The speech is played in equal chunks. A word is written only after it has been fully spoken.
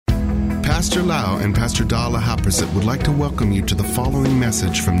Pastor Lau and Pastor Dala Haprasit would like to welcome you to the following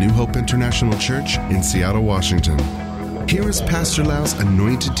message from New Hope International Church in Seattle, Washington. Here is Pastor Lau's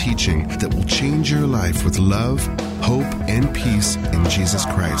anointed teaching that will change your life with love, hope, and peace in Jesus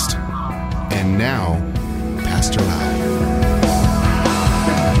Christ. And now, Pastor Lau.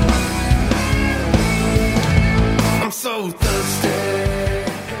 I'm so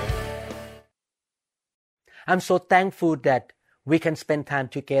thirsty. I'm so thankful that we can spend time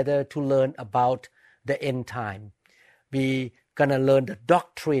together to learn about the end time. We're going to learn the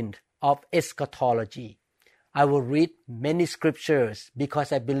doctrine of eschatology. I will read many scriptures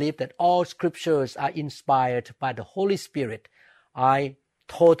because I believe that all scriptures are inspired by the Holy Spirit. I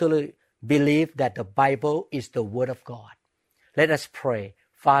totally believe that the Bible is the Word of God. Let us pray.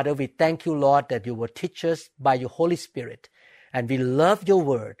 Father, we thank you, Lord, that you will teach us by your Holy Spirit. And we love your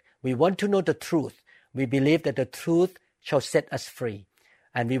Word. We want to know the truth. We believe that the truth shall set us free.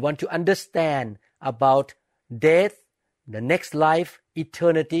 And we want to understand about death, the next life,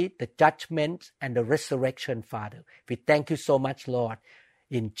 eternity, the judgment, and the resurrection, Father. We thank you so much, Lord.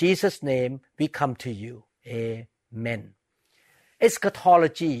 In Jesus' name, we come to you. Amen.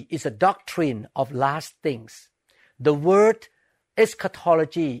 Eschatology is a doctrine of last things. The word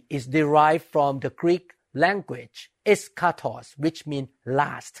eschatology is derived from the Greek language, eschatos, which means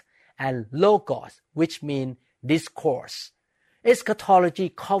last, and logos, which means discourse. Eschatology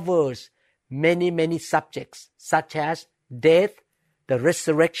covers many subjects, such as death, the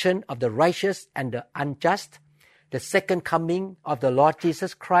resurrection of the righteous and the unjust, the second coming of the Lord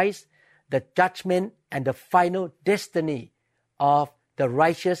Jesus Christ, the judgment and the final destiny of the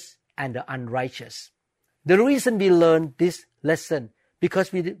righteous and the unrighteous. The reason we learn this lesson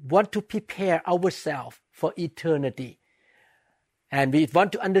because we want to prepare ourselves for eternity. And we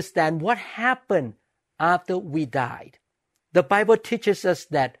want to understand what happened after we died. The Bible teaches us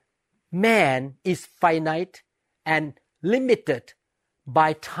that man is finite and limited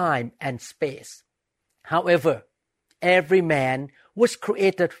by time and space. However, every man was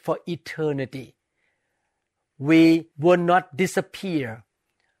created for eternity. We will not disappear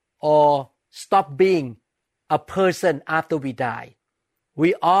or stop being a person after we die.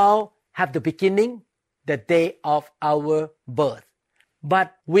 We all have the beginning, the day of our birth.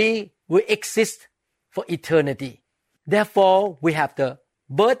 But we will exist for eternity. Therefore, we have the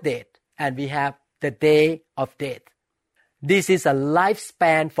birth date and we have the day of death. This is a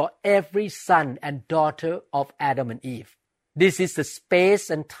lifespan for every son and daughter of Adam and Eve. This is the space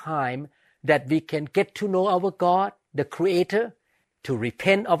and time that we can get to know our God, the Creator, to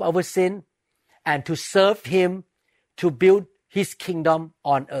repent of our sin, and to serve Him, to build His kingdom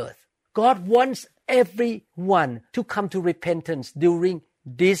on earth. God wants everyone to come to repentance during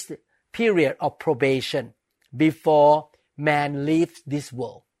this period of probation before man leaves this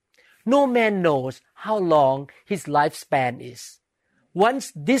world. No man knows how long his lifespan is.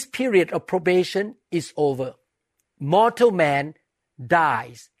 Once this period of probation is over, mortal man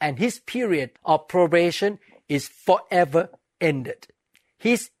dies and his period of probation is forever ended.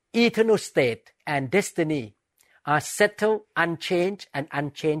 His eternal state and destiny are settled, unchanged, and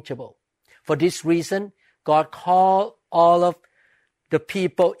unchangeable. For this reason, God called all of the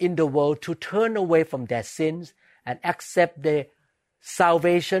people in the world to turn away from their sins and accept the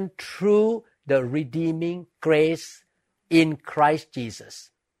salvation through the redeeming grace in Christ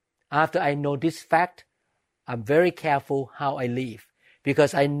Jesus. After I know this fact, I'm very careful how I live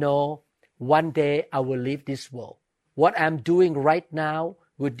because I know one day I will leave this world. What I'm doing right now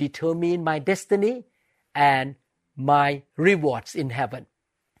will determine my destiny and my rewards in heaven.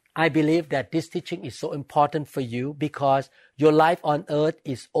 I believe that this teaching is so important for you because your life on earth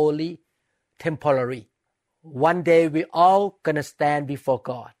is only temporary. One day we're all going to stand before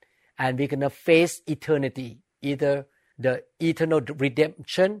God and we're going to face eternity, either the eternal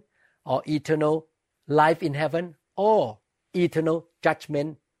redemption or eternal life in heaven or eternal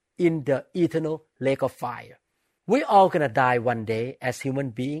judgment in the eternal lake of fire. We're all going to die one day as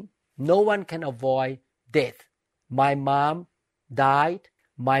human beings. No one can avoid death. My mom died.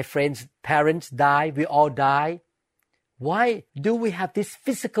 My friends' parents died. We all die. Why do we have this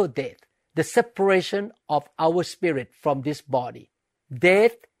physical death? The separation of our spirit from this body.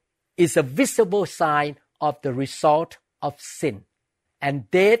 Death is a visible sign of the result of sin. And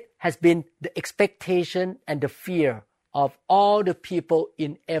death has been the expectation and the fear of all the people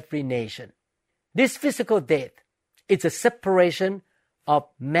in every nation. This physical death is a separation of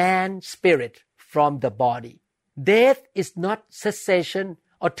man's spirit from the body. Death is not cessation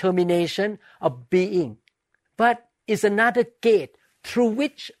or termination of being, but is another gate through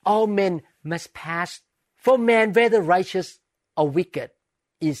which all men must pass. For man, whether righteous or wicked,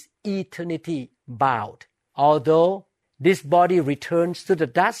 is eternity bound. Although this body returns to the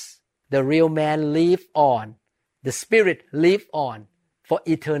dust, the real man lives on. The spirit lives on for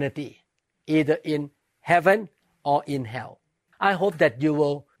eternity, either in heaven or in hell. I hope that you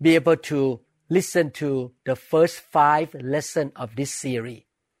will be able to listen to the first 5 lessons of this series,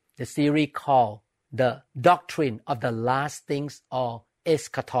 the series called The Doctrine of the Last Things or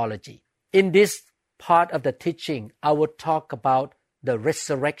Eschatology. In this part of the teaching, I will talk about the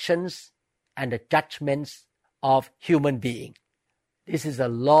resurrections and the judgments of human beings. This is a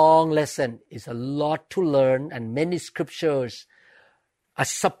long lesson. It's a lot to learn, and many scriptures are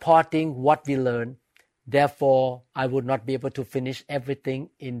supporting what we learn. Therefore, I would not be able to finish everything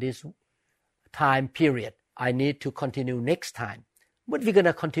in this time period. I need to continue next time. But we're going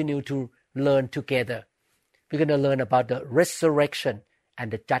to continue to learn together. We're going to learn about the resurrection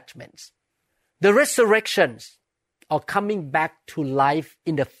and the judgments. The resurrections are coming back to life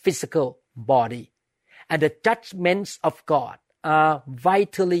in the physical body, and the judgments of God are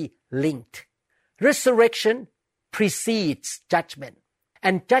vitally linked. Resurrection precedes judgment,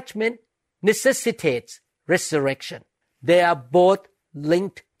 and judgment necessitates resurrection. They are both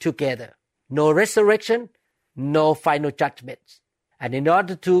linked together. No resurrection, no final judgments. And in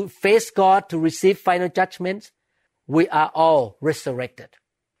order to face God, to receive final judgments, we are all resurrected.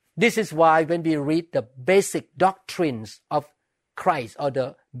 This is why when we read the basic doctrines of Christ, or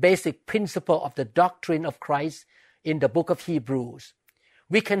the basic principle of the doctrine of Christ in the book of Hebrews,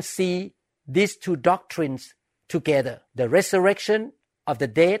 we can see these 2 doctrines together, the resurrection of the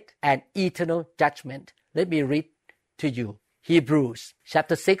dead and eternal judgment. Let me read to you Hebrews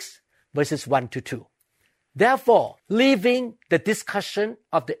chapter 6 verses 1 to 2. Therefore, leaving the discussion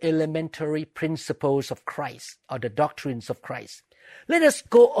of the elementary principles of Christ, or the doctrines of Christ, let us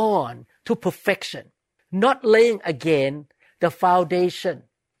go on to perfection, not laying again the foundation.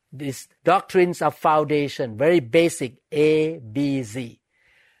 These doctrines are foundation, very basic, A, B, Z.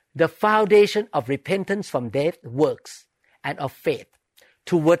 The foundation of repentance from dead works and of faith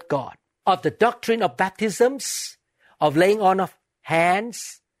toward God, of the doctrine of baptisms, of laying on of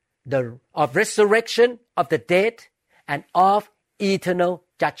hands, of resurrection of the dead, and of eternal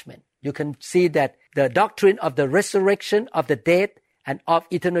judgment. You can see that the doctrine of the resurrection of the dead and of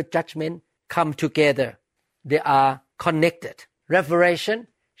eternal judgment come together. They are connected. Revelation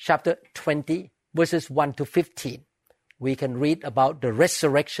chapter 20 verses 1 to 15. We can read about the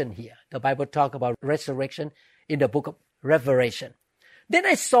resurrection here. The Bible talks about resurrection in the book of Revelation. Then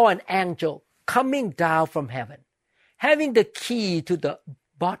I saw an angel coming down from heaven, having the key to the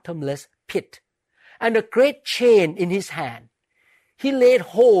bottomless pit, and a great chain in his hand. He laid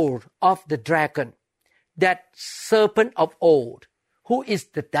hold of the dragon, that serpent of old, who is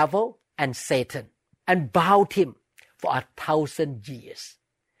the devil and Satan, and bound him for 1,000 years.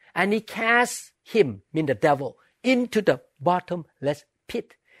 And he cast him, mean the devil, into the bottomless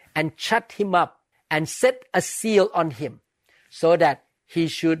pit, and shut him up, and set a seal on him, so that he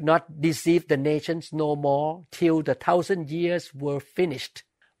should not deceive the nations no more till the 1,000 years were finished.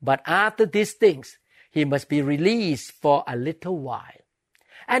 But after these things, he must be released for a little while.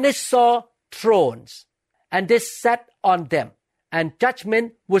 And I saw thrones, and they sat on them, and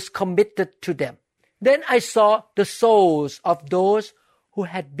judgment was committed to them. Then I saw the souls of those who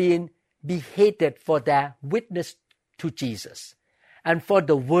had been beheaded for their witness to Jesus and for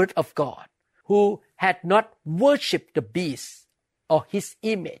the word of God, who had not worshipped the beast or his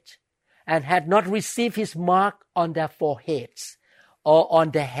image, and had not received his mark on their foreheads or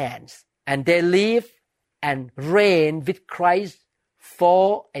on their hands. And they live and reign with Christ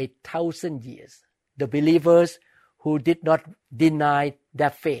for 1,000 years. The believers who did not deny their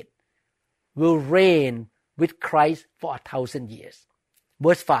faith will reign with Christ for 1,000 years.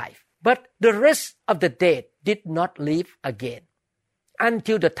 Verse 5. But the rest of the dead did not live again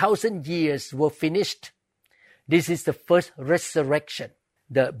until the 1,000 years were finished. This is the first resurrection.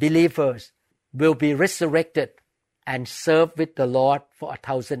 The believers will be resurrected and serve with the Lord for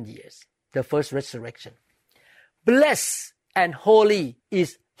 1,000 years. The first resurrection. Blessed and holy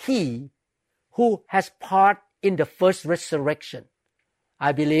is he who has part in the first resurrection.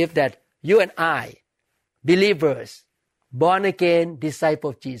 I believe that you and I, believers, born again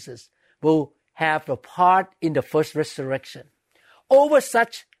disciples of Jesus, will have a part in the first resurrection. Over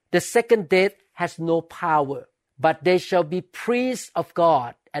such, the second death has no power, but they shall be priests of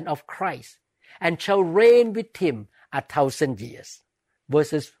God and of Christ, and shall reign with him 1,000 years.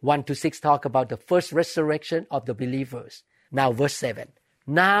 Verses 1 to 6 talk about the first resurrection of the believers. Now verse 7.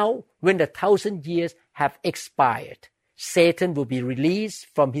 Now when the 1,000 years have expired, Satan will be released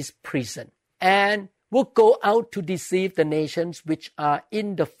from his prison and will go out to deceive the nations which are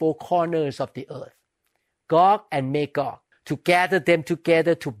in the four corners of the earth, Gog and Magog, to gather them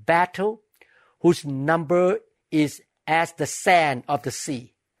together to battle, whose number is as the sand of the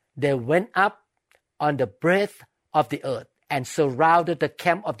sea. They went up on the breadth of the earth and surrounded the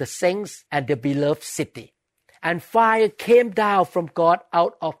camp of the saints and the beloved city. And fire came down from God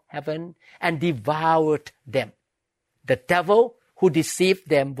out of heaven and devoured them. The devil who deceived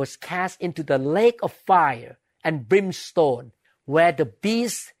them was cast into the lake of fire and brimstone, where the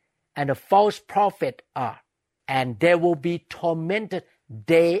beast and the false prophet are. And they will be tormented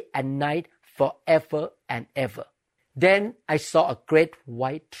day and night forever and ever. Then I saw a great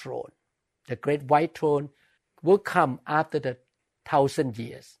white throne. The great white throne will come after the 1,000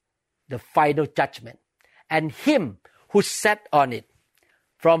 years, the final judgment. And him who sat on it,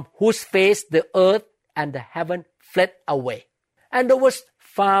 from whose face the earth and the heaven fled away. And there was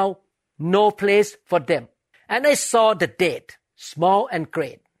found no place for them. And I saw the dead, small and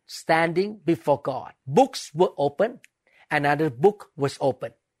great, standing before God. Books were opened, and another book was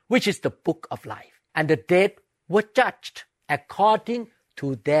opened, which is the book of life. And the dead were judged according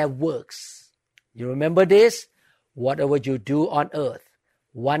to their works. You remember this? Whatever you do on earth,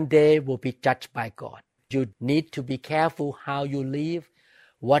 one day will be judged by God. You need to be careful how you live,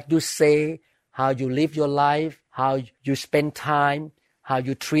 what you say, how you live your life, how you spend time, how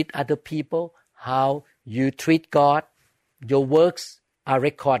you treat other people, how you treat God. Your works are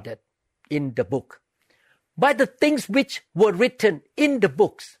recorded in the book. By the things which were written in the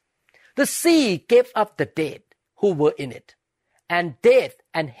books, the sea gave up the dead who were in it, and death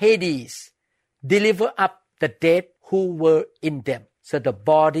and Hades delivered up the dead who were in them. So the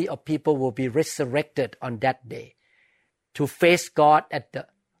body of people will be resurrected on that day to face God at the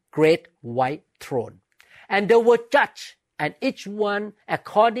great white throne. And they were judged, and each one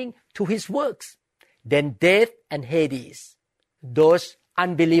according to his works. Then death and Hades, those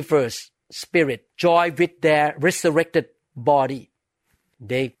unbelievers' spirit, joy with their resurrected body,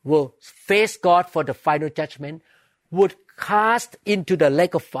 they will face God for the final judgment, would cast into the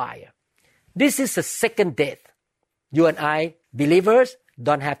lake of fire. This is the second death. You and I, believers,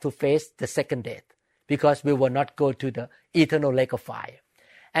 don't have to face the second death because we will not go to the eternal lake of fire.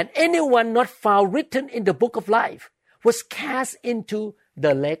 And anyone not found written in the book of life was cast into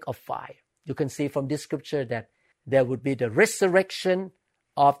the lake of fire. You can see from this scripture that there would be the resurrection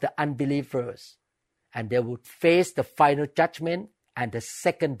of the unbelievers, and they would face the final judgment and the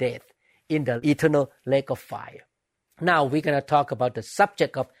second death in the eternal lake of fire. Now we're going to talk about the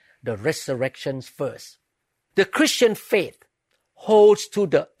subject of the resurrections first. The Christian faith holds to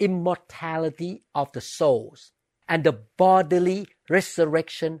the immortality of the souls and the bodily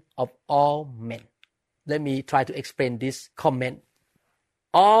resurrection of all men. Let me try to explain this comment.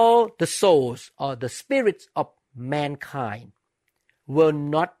 All the souls or the spirits of mankind will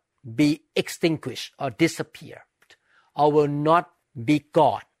not be extinguished or disappear or will not be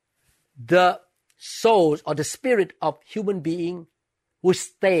gone. The souls or the spirit of human being will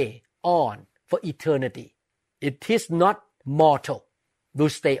stay on for eternity. It is not mortal, will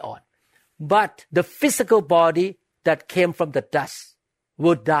stay on. But the physical body that came from the dust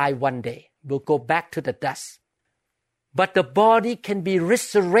will die one day, will go back to the dust. But the body can be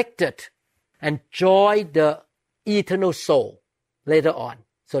resurrected and join the eternal soul later on.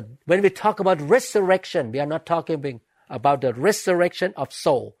 So when we talk about resurrection, we are not talking about the resurrection of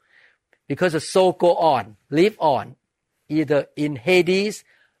soul, because the soul go on, live on, either in Hades,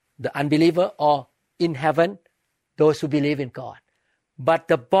 the unbeliever, or in heaven, those who believe in God. But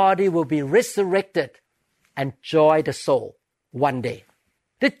the body will be resurrected and join the soul one day.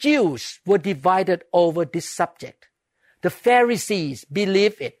 The Jews were divided over this subject. The Pharisees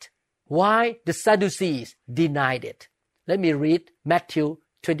believed it. Why? The Sadducees denied it. Let me read Matthew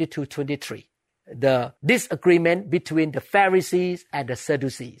 22:23. The disagreement between the Pharisees and the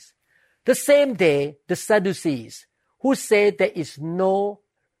Sadducees. The same day, the Sadducees, who said there is no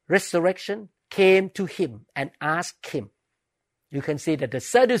resurrection, came to him and asked him. You can see that the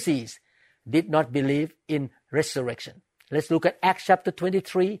Sadducees did not believe in resurrection. Let's look at Acts chapter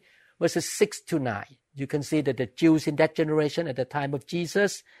 23, verses 6 to 9. You can see that the Jews in that generation at the time of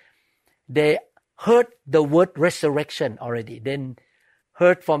Jesus, they heard the word resurrection already. Then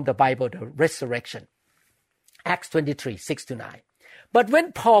heard from the Bible the resurrection. Acts 23, 6 to 9. But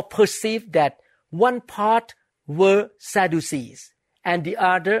when Paul perceived that one part were Sadducees and the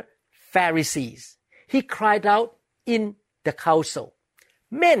other Pharisees, he cried out in the council,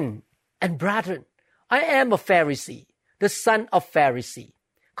 "Men and brethren, I am a Pharisee, the son of Pharisee.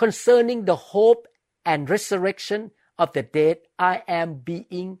 Concerning the hope and resurrection of the dead, I am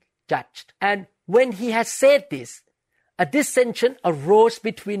being judged. And when he had said this, a dissension arose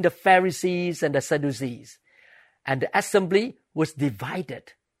between the Pharisees and the Sadducees, and the assembly was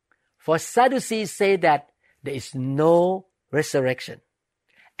divided. For Sadducees say that there is no resurrection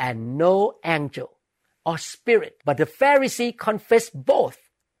and no angel or spirit, but the Pharisee confessed both.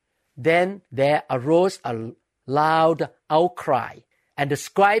 Then there arose a loud outcry, and the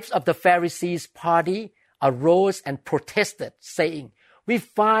scribes of the Pharisees' party arose and protested, saying, "We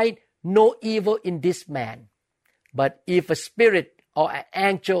find no evil in this man. But if a spirit or an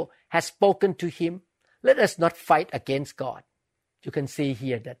angel has spoken to him, let us not fight against God." You can see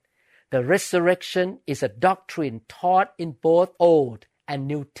here that the resurrection is a doctrine taught in both Old and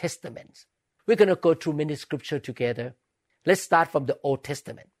New Testaments. We're going to go through many scriptures together. Let's start from the Old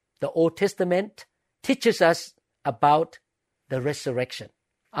Testament. The Old Testament teaches us about the resurrection.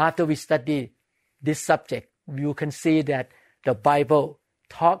 After we study this subject, you can see that the Bible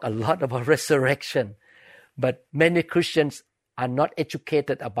talks a lot about resurrection, but many Christians are not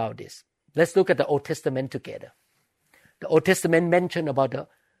educated about this. Let's look at the Old Testament together. The Old Testament mentioned about the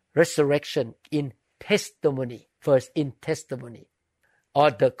resurrection in testimony, first in testimony,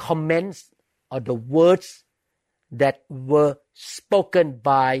 or the comments or the words that were spoken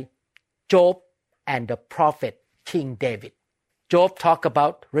by Job and the prophet King David. Job talked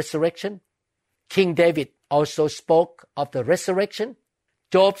about resurrection. King David also spoke of the resurrection.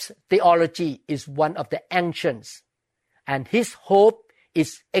 Job's theology is one of the ancients, and his hope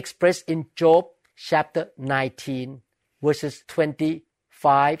is expressed in Job chapter 19, verses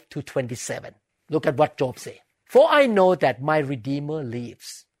 25 to 27. Look at what Job says. "For I know that my Redeemer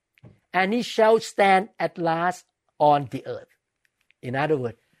lives, and he shall stand at last on the earth." In other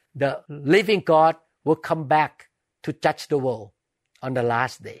words, the living God will come back to judge the world on the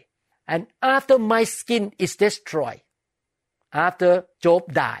last day. "And after my skin is destroyed," after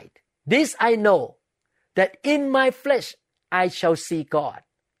Job died, "this I know, that in my flesh I shall see God."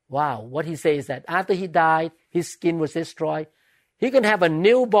 Wow, what he says is that after he died, his skin was destroyed. He can have a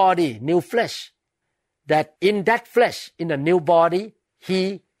new body, new flesh. That in that flesh, in the new body,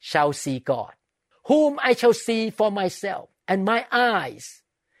 he shall see God, whom I shall see for myself, and my eyes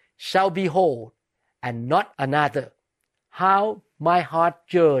shall behold, and not another. How my heart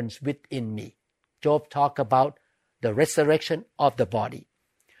yearns within me. Job talked about the resurrection of the body.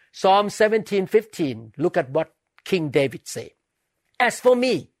 Psalm 17:15, look at what King David said. "As for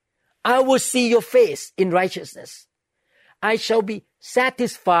me, I will see your face in righteousness. I shall be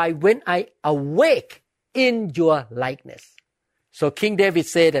satisfied when I awake in your likeness." So King David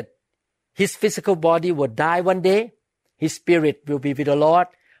said that his physical body will die one day, his spirit will be with the Lord,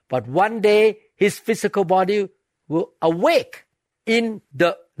 but one day his physical body will awake in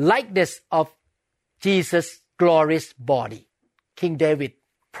the likeness of Jesus' glorious body. King David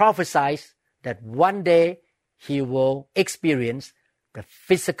prophesied that one day he will experience the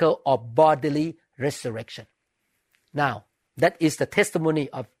physical or bodily resurrection. Now, that is the testimony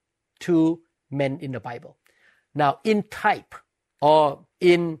of two men in the Bible. Now, in type or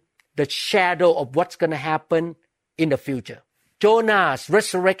in the shadow of what's going to happen in the future, Jonah's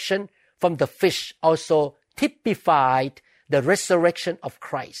resurrection from the fish also typified the resurrection of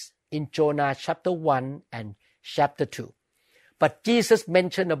Christ in Jonah chapter 1 and chapter 2. But Jesus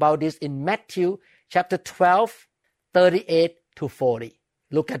mentioned about this in Matthew chapter 12, 38 to 40.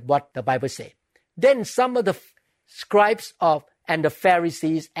 Look at what the Bible says. "Then some of the scribes and the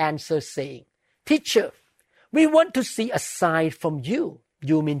Pharisees answered, saying, 'Teacher, we want to see a sign from you.'"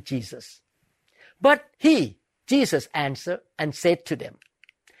 You mean Jesus. "But he," Jesus answered and said to them,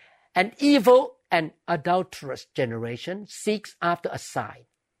 "An evil and adulterous generation seeks after a sign,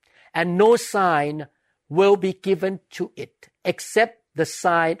 and no sign will be given to it except the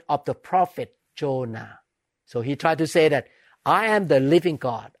sign of the prophet Jonah." So he tried to say that I am the living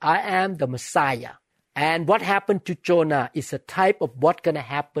God. I am the Messiah. And what happened to Jonah is a type of what's going to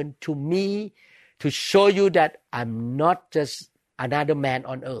happen to me to show you that I'm not just another man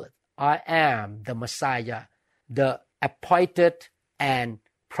on earth. I am the Messiah, the appointed and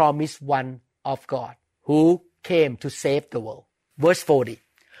promised one of God who came to save the world. Verse 40.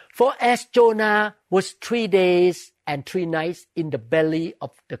 "For as Jonah was 3 days and 3 nights in the belly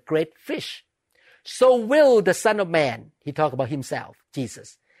of the great fish, so will the Son of Man," he talked about himself,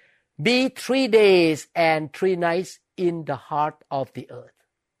 Jesus, "be 3 days and 3 nights in the heart of the earth."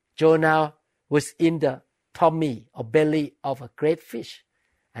 Jonah was in the tummy or belly of a great fish.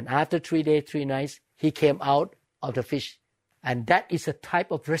 And after 3 days, 3 nights, he came out of the fish. And that is a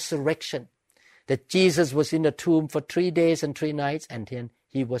type of resurrection. That Jesus was in the tomb for 3 days and 3 nights, and then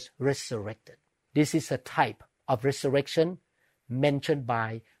he was resurrected. This is a type of resurrection mentioned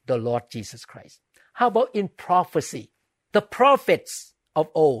by the Lord Jesus Christ. How about in prophecy? The prophets of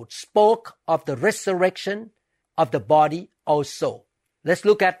old spoke of the resurrection of the body also. Let's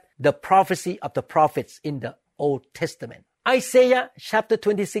look at the prophecy of the prophets in the Old Testament. Isaiah chapter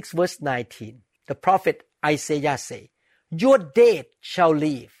 26 verse 19. The prophet Isaiah say, "Your dead shall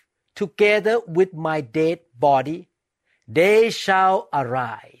live together with my dead body. They shall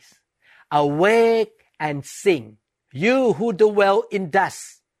arise. Awake and sing, you who dwell in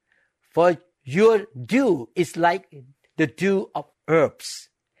dust, for your dew is like the dew of herbs,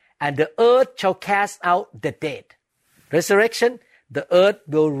 and the earth shall cast out the dead." Resurrection, the earth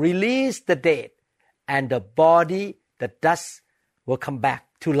will release the dead, and the body, the dust, will come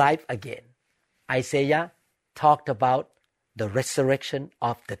back to life again. Isaiah talked about the resurrection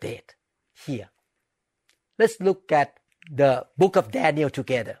of the dead here. Let's look at the book of Daniel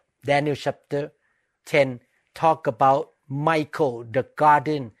together. Daniel chapter 10 talk about Michael, the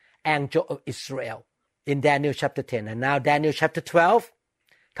guardian angel of Israel, in Daniel chapter 10. And now Daniel chapter 12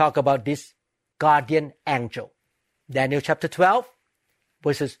 talk about this guardian angel. Daniel chapter 12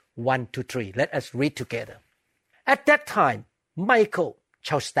 verses 1 to 3. Let us read together. "At that time, Michael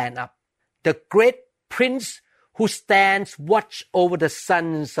shall stand up, the great prince who stands watch over the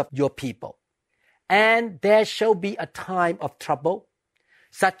sons of your people. And there shall be a time of trouble,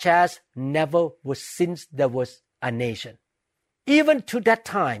 such as never was since there was a nation. Even to that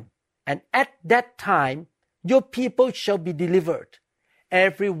time, and at that time, your people shall be delivered,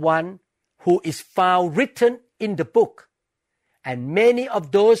 every one who is found written in the book. And many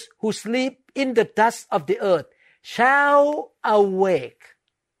of those who sleep in the dust of the earth shall awake."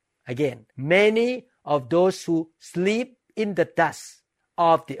 Again, many of those who sleep in the dust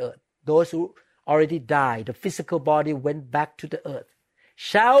of the earth, those who already died, the physical body went back to the earth,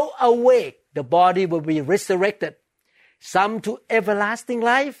 shall awake. The body will be resurrected, some to everlasting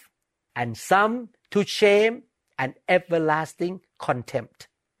life, and some to shame and everlasting contempt.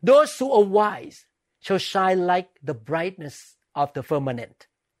 Those who are wise shall shine like the brightness of the firmament.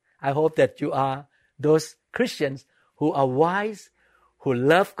 I hope that you are those Christians who are wise, who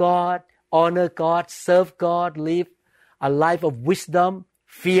love God, honor God, serve God, live a life of wisdom,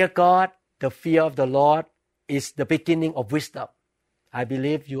 fear God. The fear of the Lord is the beginning of wisdom. I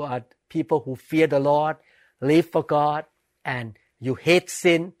believe you are people who fear the Lord, live for God, and you hate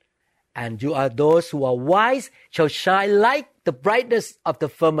sin, and you are those who are wise shall shine like the brightness of the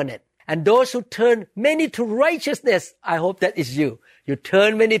firmament. And those who turn many to righteousness, I hope that is you. You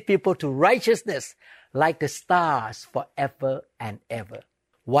turn many people to righteousness like the stars forever and ever.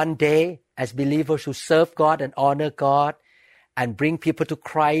 One day, as believers who serve God and honor God and bring people to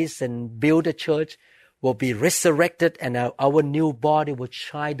Christ and build a church, will be resurrected, and our new body will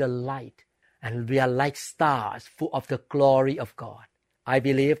shine the light, and we are like stars full of the glory of God. I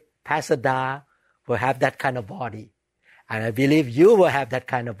believe Pastor Da will have that kind of body, and I believe you will have that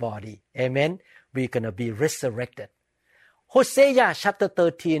kind of body. Amen. We're going to be resurrected. Hosea chapter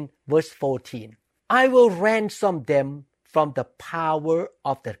 13 verse 14. "I will ransom them from the power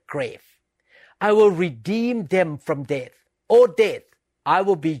of the grave. I will redeem them from death. O death, I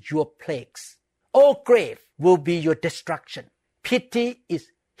will be your plagues. O grave will be your destruction. Pity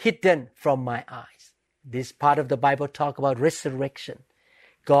is hidden from my eyes." This part of the Bible talk about resurrection.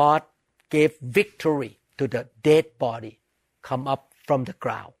 God gave victory to the dead body, come up from the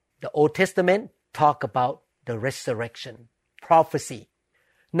ground. The Old Testament talk about the resurrection, prophecy.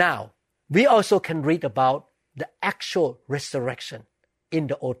 Now, we also can read about the actual resurrection in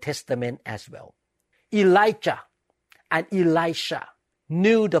the Old Testament as well. Elijah and Elisha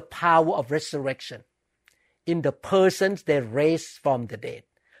knew the power of resurrection in the persons they raised from the dead.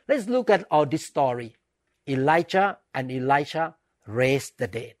 Let's look at all this story. Elijah and Elisha raised the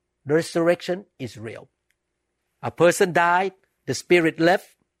dead. The resurrection is real. A person died, the spirit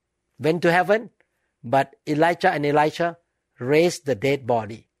left, went to heaven, but Elijah and Elisha raised the dead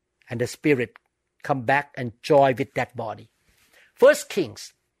body, and the spirit come back and join with that body. 1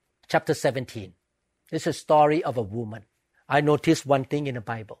 Kings chapter 17. This is a story of a woman. I noticed one thing in the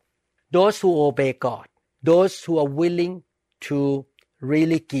Bible. Those who obey God, those who are willing to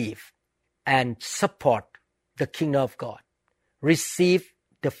really give and support the kingdom of God, receive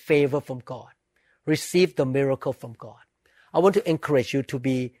the favor from God, receive the miracle from God. I want to encourage you to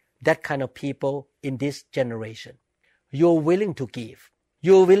be that kind of people in this generation. You're willing to give.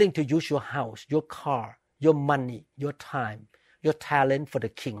 You're willing to use your house, your car, your money, your time, your talent for the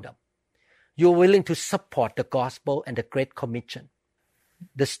kingdom. You're willing to support the gospel and the Great Commission.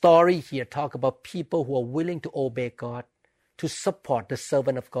 The story here talk about people who are willing to obey God, to support the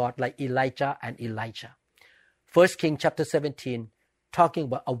servant of God like Elijah and Elisha. 1 Kings chapter 17, talking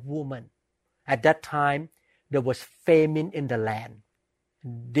about a woman. At that time, there was famine in the land.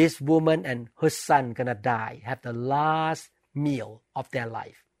 This woman and her son gonna die, have the last meal of their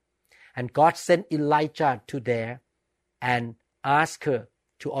life. And God sent Elijah to there and asked her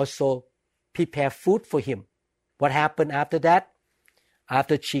to also prepare food for him. What happened after that?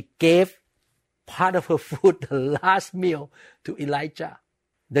 After she gave part of her food, the last meal, to Elijah,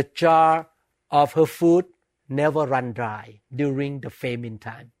 the jar of her food never ran dry during the famine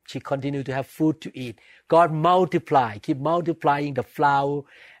time. She continued to have food to eat. God keep multiplying the flour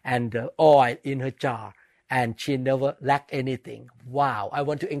and the oil in her jar, and she never lacked anything. Wow, I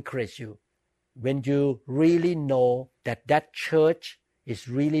want to encourage you. When you really know that church is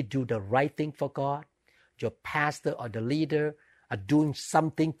really do the right thing for God, your pastor or the leader are doing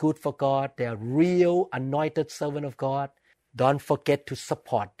something good for God, they are real anointed servant of God, don't forget to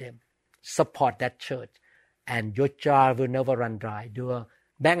support them. Support that church. And your jar will never run dry. Your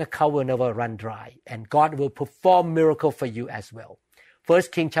bank account will never run dry. And God will perform miracle for you as well. 1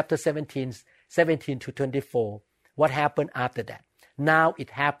 Kings chapter 17 to 24. What happened after that? Now it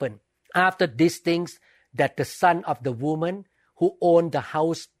happened after these things that the son of the woman who owned the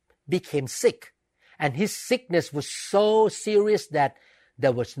house became sick. And his sickness was so serious that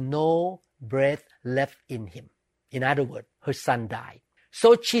there was no breath left in him. In other words, her son died.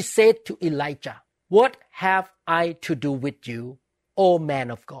 So she said to Elijah, "What have I to do with you, O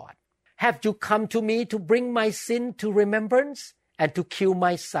man of God? Have you come to me to bring my sin to remembrance and to kill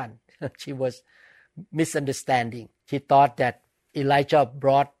my son?" She was misunderstanding. She thought that Elijah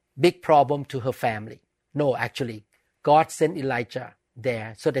brought big problem to her family. No, actually, God sent Elijah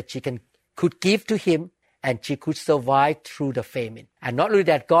there so that she could give to him and she could survive through the famine. And not only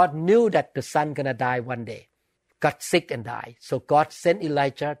that, God knew that the son gonna die one day, got sick and died. So God sent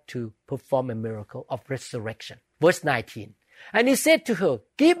Elijah to perform a miracle of resurrection. Verse 19. And he said to her,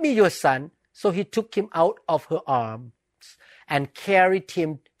 "Give me your son." So he took him out of her arms and carried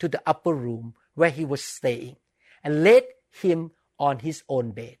him to the upper room where he was staying and laid him on his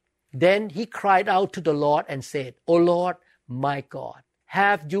own bed. Then he cried out to the Lord and said, "O Lord, my God,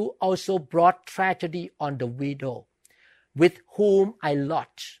 have you also brought tragedy on the widow with whom I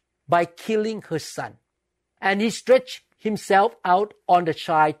lodged by killing her son?" And he stretched himself out on the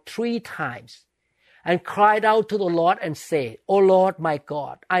child 3 times and cried out to the Lord and said, "O Lord my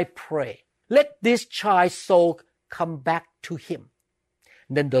God, I pray, let this child's soul come back to him."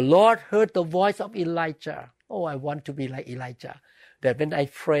 Then the Lord heard the voice of Elijah. Oh, I want to be like Elijah, that when I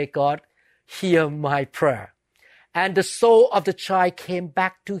pray, God, hear my prayer. And the soul of the child came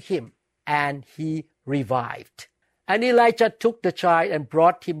back to him, and he revived. And Elijah took the child and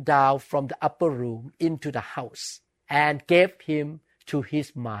brought him down from the upper room into the house and gave him to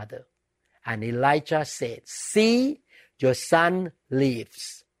his mother. And Elijah said, "See, your son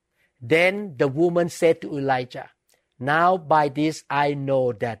lives." Then the woman said to Elijah, "Now by this I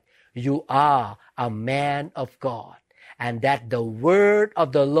know that you are a man of God, and that the word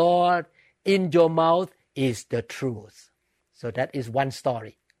of the Lord in your mouth is the truth." So that is one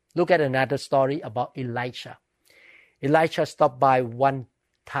story. Look at another story about Elisha. Elisha stopped by one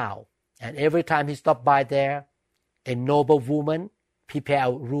town, and every time he stopped by there, a noble woman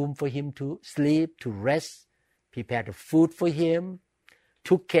prepared a room for him to sleep, to rest, prepared the food for him,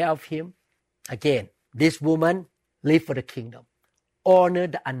 took care of him. Again, this woman lived for the kingdom. Honor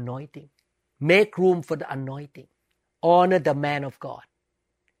the anointing. Make room for the anointing. Honor the man of God.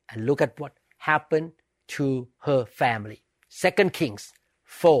 And look at what happened to her family. 2 Kings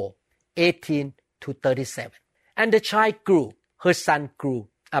 4:18 to 37. And the child grew. Her son grew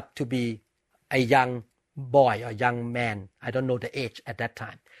up to be a young boy or young man. I don't know the age at that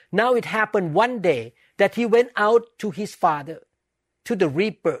time. Now it happened one day that he went out to his father, to the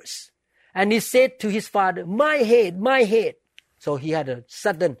reapers. And he said to his father, my head. So he had a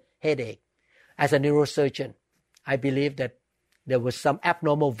sudden headache. As a neurosurgeon, I believe that there was some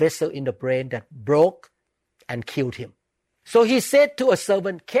abnormal vessel in the brain that broke and killed him. So he said to a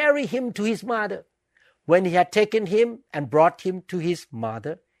servant, carry him to his mother. When he had taken him and brought him to his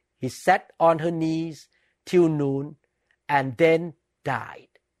mother, he sat on her knees till noon and then died.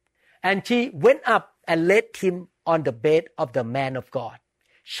 And she went up and laid him on the bed of the man of God,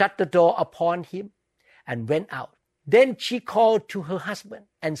 shut the door upon him, and went out. Then she called to her husband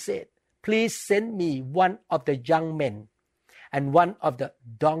and said, please send me one of the young men and one of the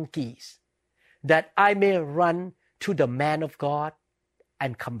donkeys, that I may run to the man of God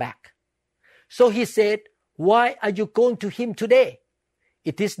and come back. So he said, why are you going to him today?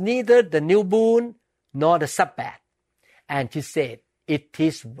 It is neither the new moon nor the Sabbath. And she said, it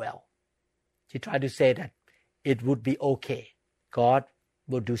is well. She tried to say that it would be okay. God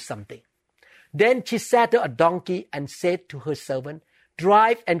will do something. Then she saddled a donkey and said to her servant,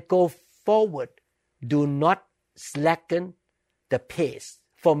 drive and go forward. Do not slacken the pace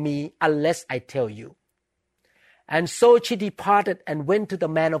for me unless I tell you. And so she departed and went to the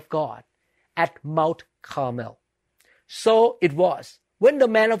man of God at Mount Carmel. So it was, when the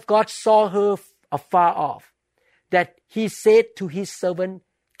man of God saw her afar off, that he said to his servant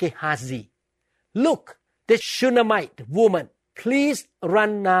Gehazi, look, the Shunammite woman, please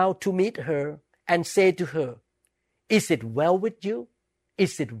run now to meet her and say to her, is it well with you?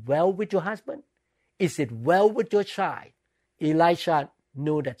 Is it well with your husband? Is it well with your child? Elisha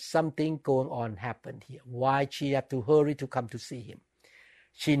knew that something going on happened here. Why she had to hurry to come to see him?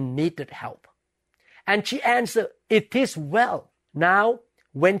 She needed help. And she answered, it is well. Now,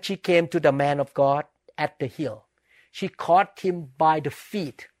 when she came to the man of God at the hill, she caught him by the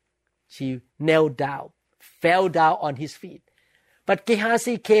feet. She knelt down, fell down on his feet. But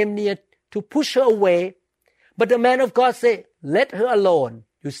Gehazi came near to push her away. But the man of God said, let her alone.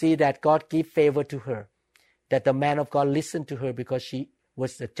 You see that God gave favor to her. That the man of God listened to her because she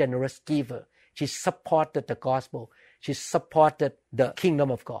was a generous giver. She supported the gospel. She supported the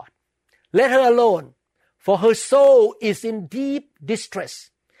kingdom of God. Let her alone, for her soul is in deep distress,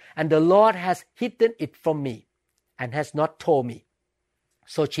 and the Lord has hidden it from me and has not told me.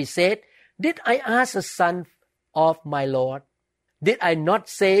 So she said, did I ask a son of my Lord? Did I not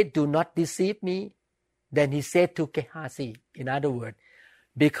say, do not deceive me? Then he said to Gehazi, in other words,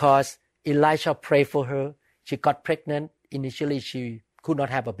 because Elisha prayed for her, she got pregnant. Initially, she could not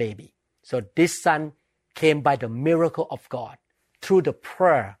have a baby. So this son came by the miracle of God through the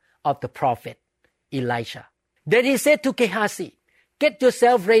prayer of the prophet Elisha. Then he said to Gehazi, get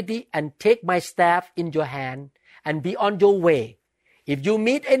yourself ready and take my staff in your hand and be on your way. If you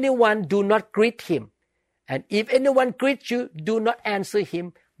meet anyone, do not greet him. And if anyone greets you, do not answer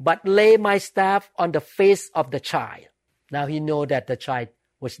him, but lay my staff on the face of the child. Now he knew that the child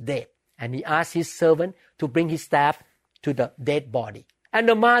was dead. And he asked his servant to bring his staff to the dead body. And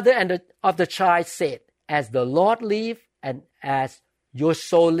the mother of the child said, as the Lord live and as your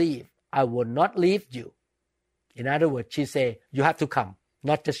soul live, I will not leave you. In other words, she said, you have to come,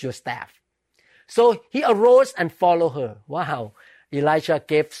 not just your staff. So he arose and followed her. Wow. Elisha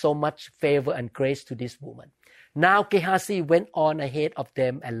gave so much favor and grace to this woman. Now Gehazi went on ahead of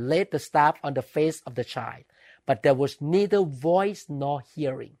them and laid the staff on the face of the child. But there was neither voice nor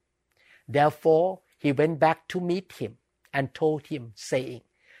hearing. Therefore, he went back to meet him and told him, saying,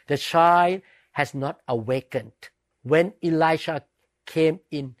 the child has not awakened. When Elisha came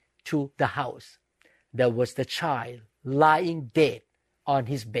into the house, there was the child lying dead on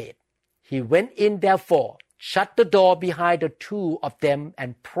his bed. He went in, therefore, shut the door behind the two of them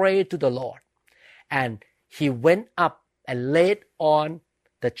and prayed to the Lord. And he went up and laid on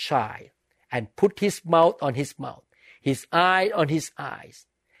the child and put his mouth on his mouth, his eye on his eyes,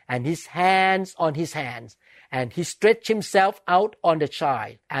 and his hands on his hands. And he stretched himself out on the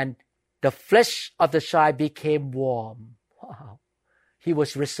child, and the flesh of the child became warm. Wow. He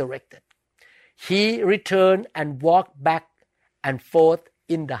was resurrected. He returned and walked back and forth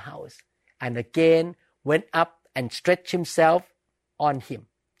in the house, and again went up and stretched himself on him.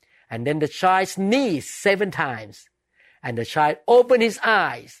 And then the child sneezed 7 times, and the child opened his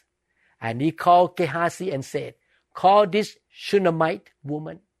eyes, and he called Gehazi and said, call this Shunammite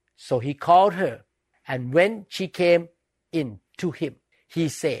woman. So he called her, and when she came in to him, he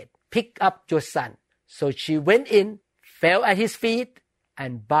said, pick up your son. So she went in, fell at his feet,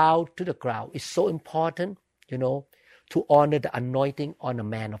 and bowed to the ground. It's so important, to honor the anointing on a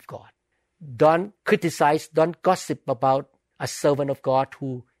man of God. Don't criticize, don't gossip about a servant of God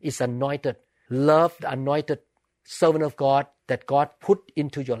who is anointed. Love the anointed servant of God that God put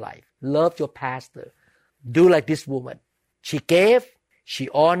into your life. Love your pastor. Do like this woman. She gave, she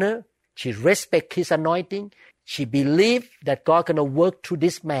honored, she respected his anointing. She believed that God going to work through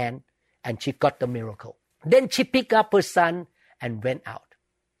this man, and she got the miracle. Then she picked up her son and went out.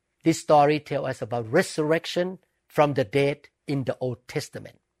 This story tells us about resurrection from the dead in the Old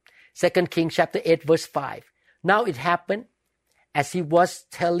Testament. 2 Kings chapter 8 verse 5. Now it happened as he was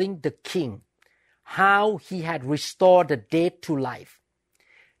telling the king how he had restored the dead to life,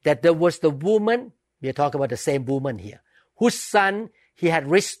 that there was the woman, we are talking about the same woman here, whose son he had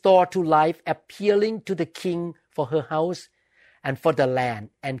restored to life, appealing to the king for her house and for the land.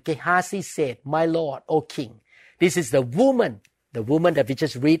 And Gehazi said, my lord, O king, this is the woman that we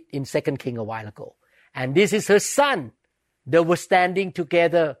just read in 2 Kings a while ago. And this is her son. They were standing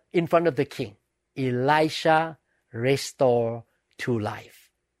together in front of the king. Elisha restored to life.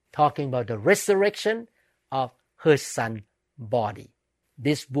 Talking about the resurrection of her son body.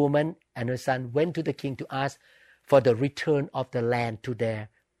 This woman and her son went to the king to ask for the return of the land to their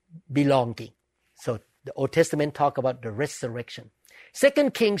belonging. So the Old Testament talk about the resurrection.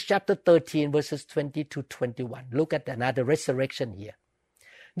 2 Kings chapter 13 verses 20 to 21. Look at another resurrection here.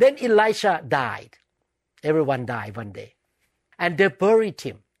 Then Elisha died. Everyone died one day. And they buried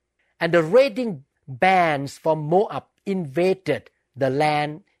him. And the raiding bands from Moab invaded the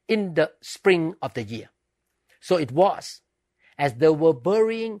land in the spring of the year. So it was, as they were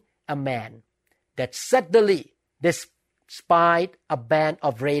burying a man, that suddenly they spied a band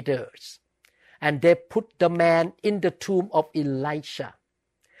of raiders. And they put the man in the tomb of Elisha.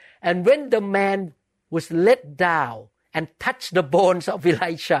 And when the man was let down and touched the bones of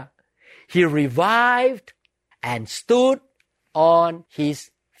Elisha, he revived and stood on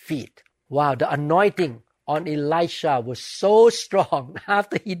his feet. Wow, the anointing on Elisha was so strong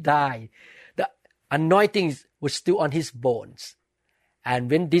after he died. The anointing was still on his bones.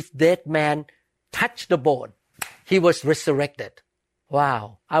 And when this dead man touched the bone, he was resurrected.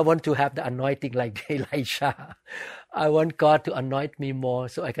 Wow, I want to have the anointing like Elisha. I want God to anoint me more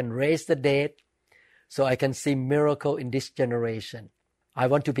so I can raise the dead, so I can see miracle in this generation. I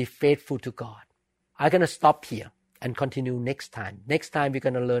want to be faithful to God. I'm going to stop here and continue next time. Next time we're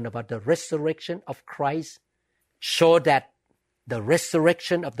going to learn about the resurrection of Christ. Show that the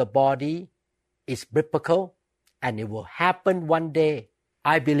resurrection of the body is biblical and it will happen one day.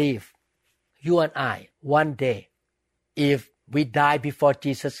 I believe you and I, one day, if we die before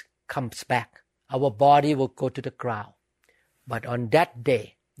Jesus comes back, our body will go to the ground. But on that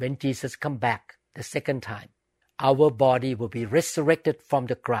day, when Jesus comes back the second time, our body will be resurrected from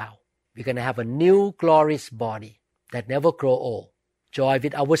the ground. We're going to have a new glorious body that never grow old, joy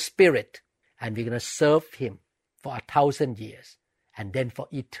with our spirit, and we're going to serve Him for 1,000 years and then for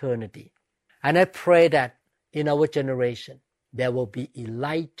eternity. And I pray that in our generation, there will be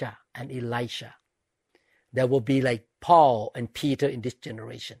Elijah and Elisha. There will be like Paul and Peter in this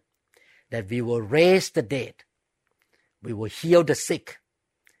generation, that we will raise the dead, we will heal the sick,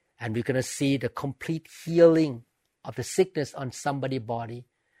 and we're going to see the complete healing of the sickness on somebody's body,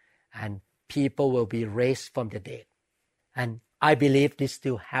 and people will be raised from the dead. And I believe this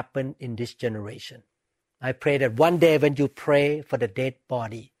still happen in this generation. I pray that one day when you pray for the dead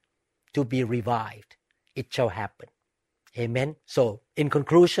body to be revived, it shall happen. Amen. So in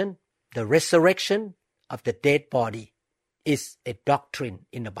conclusion, the resurrection of the dead body is a doctrine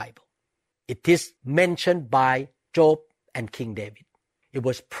in the Bible. It is mentioned by Job and King David. It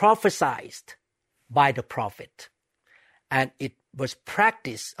was prophesied by the prophet. And it was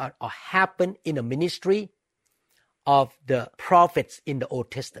practiced or happened in the ministry of the prophets in the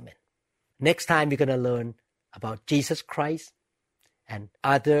Old Testament. Next time we're going to learn about Jesus Christ and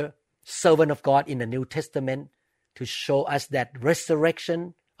other servants of God in the New Testament to show us that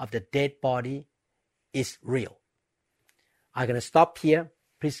resurrection of the dead body is real. I'm going to stop here.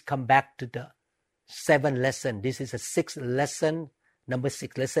 Please come back to the 7th lesson. This is a 6th lesson,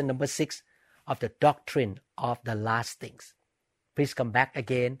 lesson number 6 of the doctrine of the last things. Please come back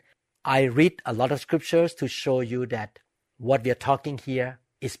again. I read a lot of scriptures to show you that what we are talking here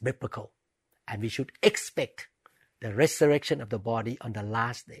is biblical. And we should expect the resurrection of the body on the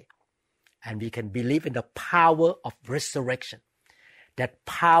last day. And we can believe in the power of resurrection. That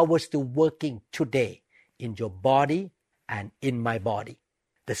power is still working today in your body and in my body.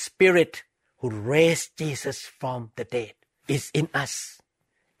 The Spirit who raised Jesus from the dead is in us.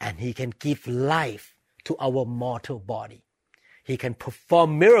 And He can give life to our mortal body. He can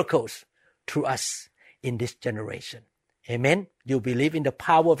perform miracles through us in this generation. Amen. You believe in the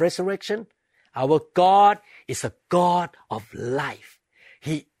power of resurrection? Our God is a God of life.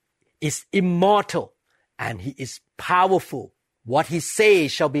 He is immortal and He is powerful. What He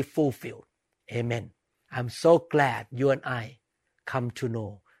says shall be fulfilled. Amen. I'm so glad you and I come to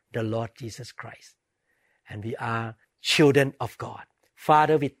know the Lord Jesus Christ. And we are children of God.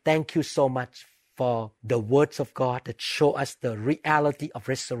 Father, we thank you so much for the words of God that show us the reality of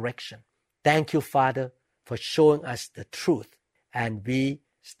resurrection. Thank you, Father, for showing us the truth. And we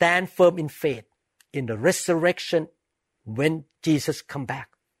stand firm in faith in the resurrection when Jesus comes back.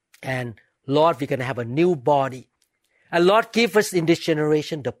 And Lord, we're going to have a new body. And Lord, give us in this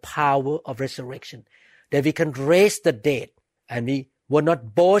generation the power of resurrection, that we can raise the dead. And we will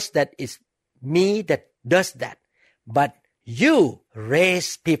not boast that it's me that does that, but you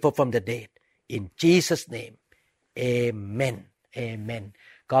raise people from the dead. In Jesus' name, amen. Amen.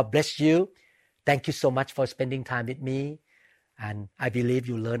 God bless you. Thank you so much for spending time with me. And I believe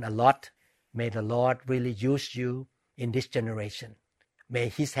you learn a lot. May the Lord really use you in this generation. May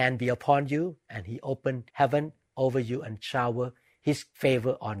His hand be upon you and He open heaven over you and shower His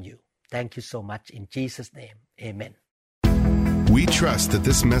favor on you. Thank you so much. In Jesus' name, amen. We trust that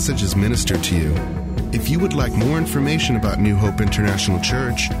this message has ministered to you. If you would like more information about New Hope International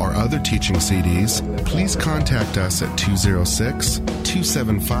Church or other teaching CDs, please contact us at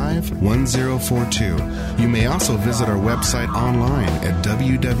 206-275-1042. You may also visit our website online at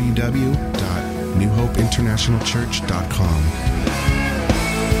www.newhopeinternationalchurch.com.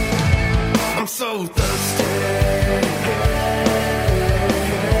 I'm so thirsty.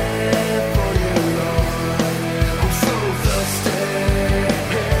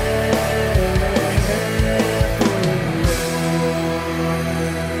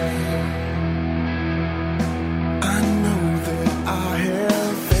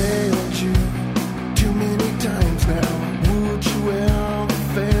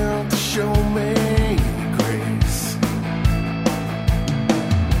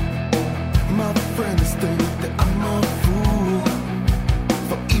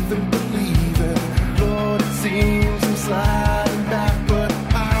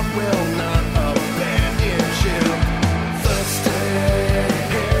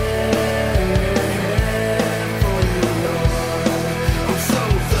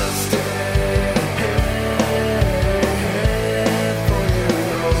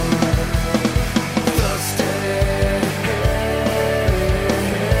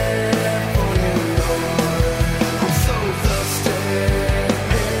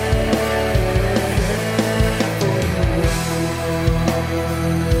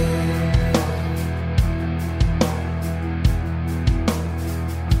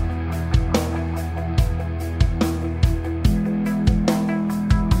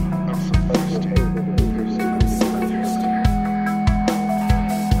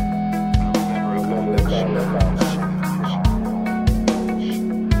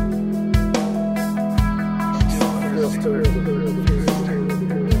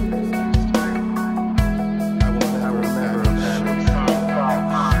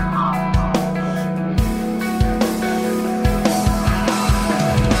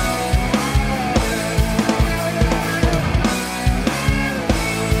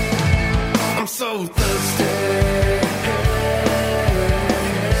 So thirsty.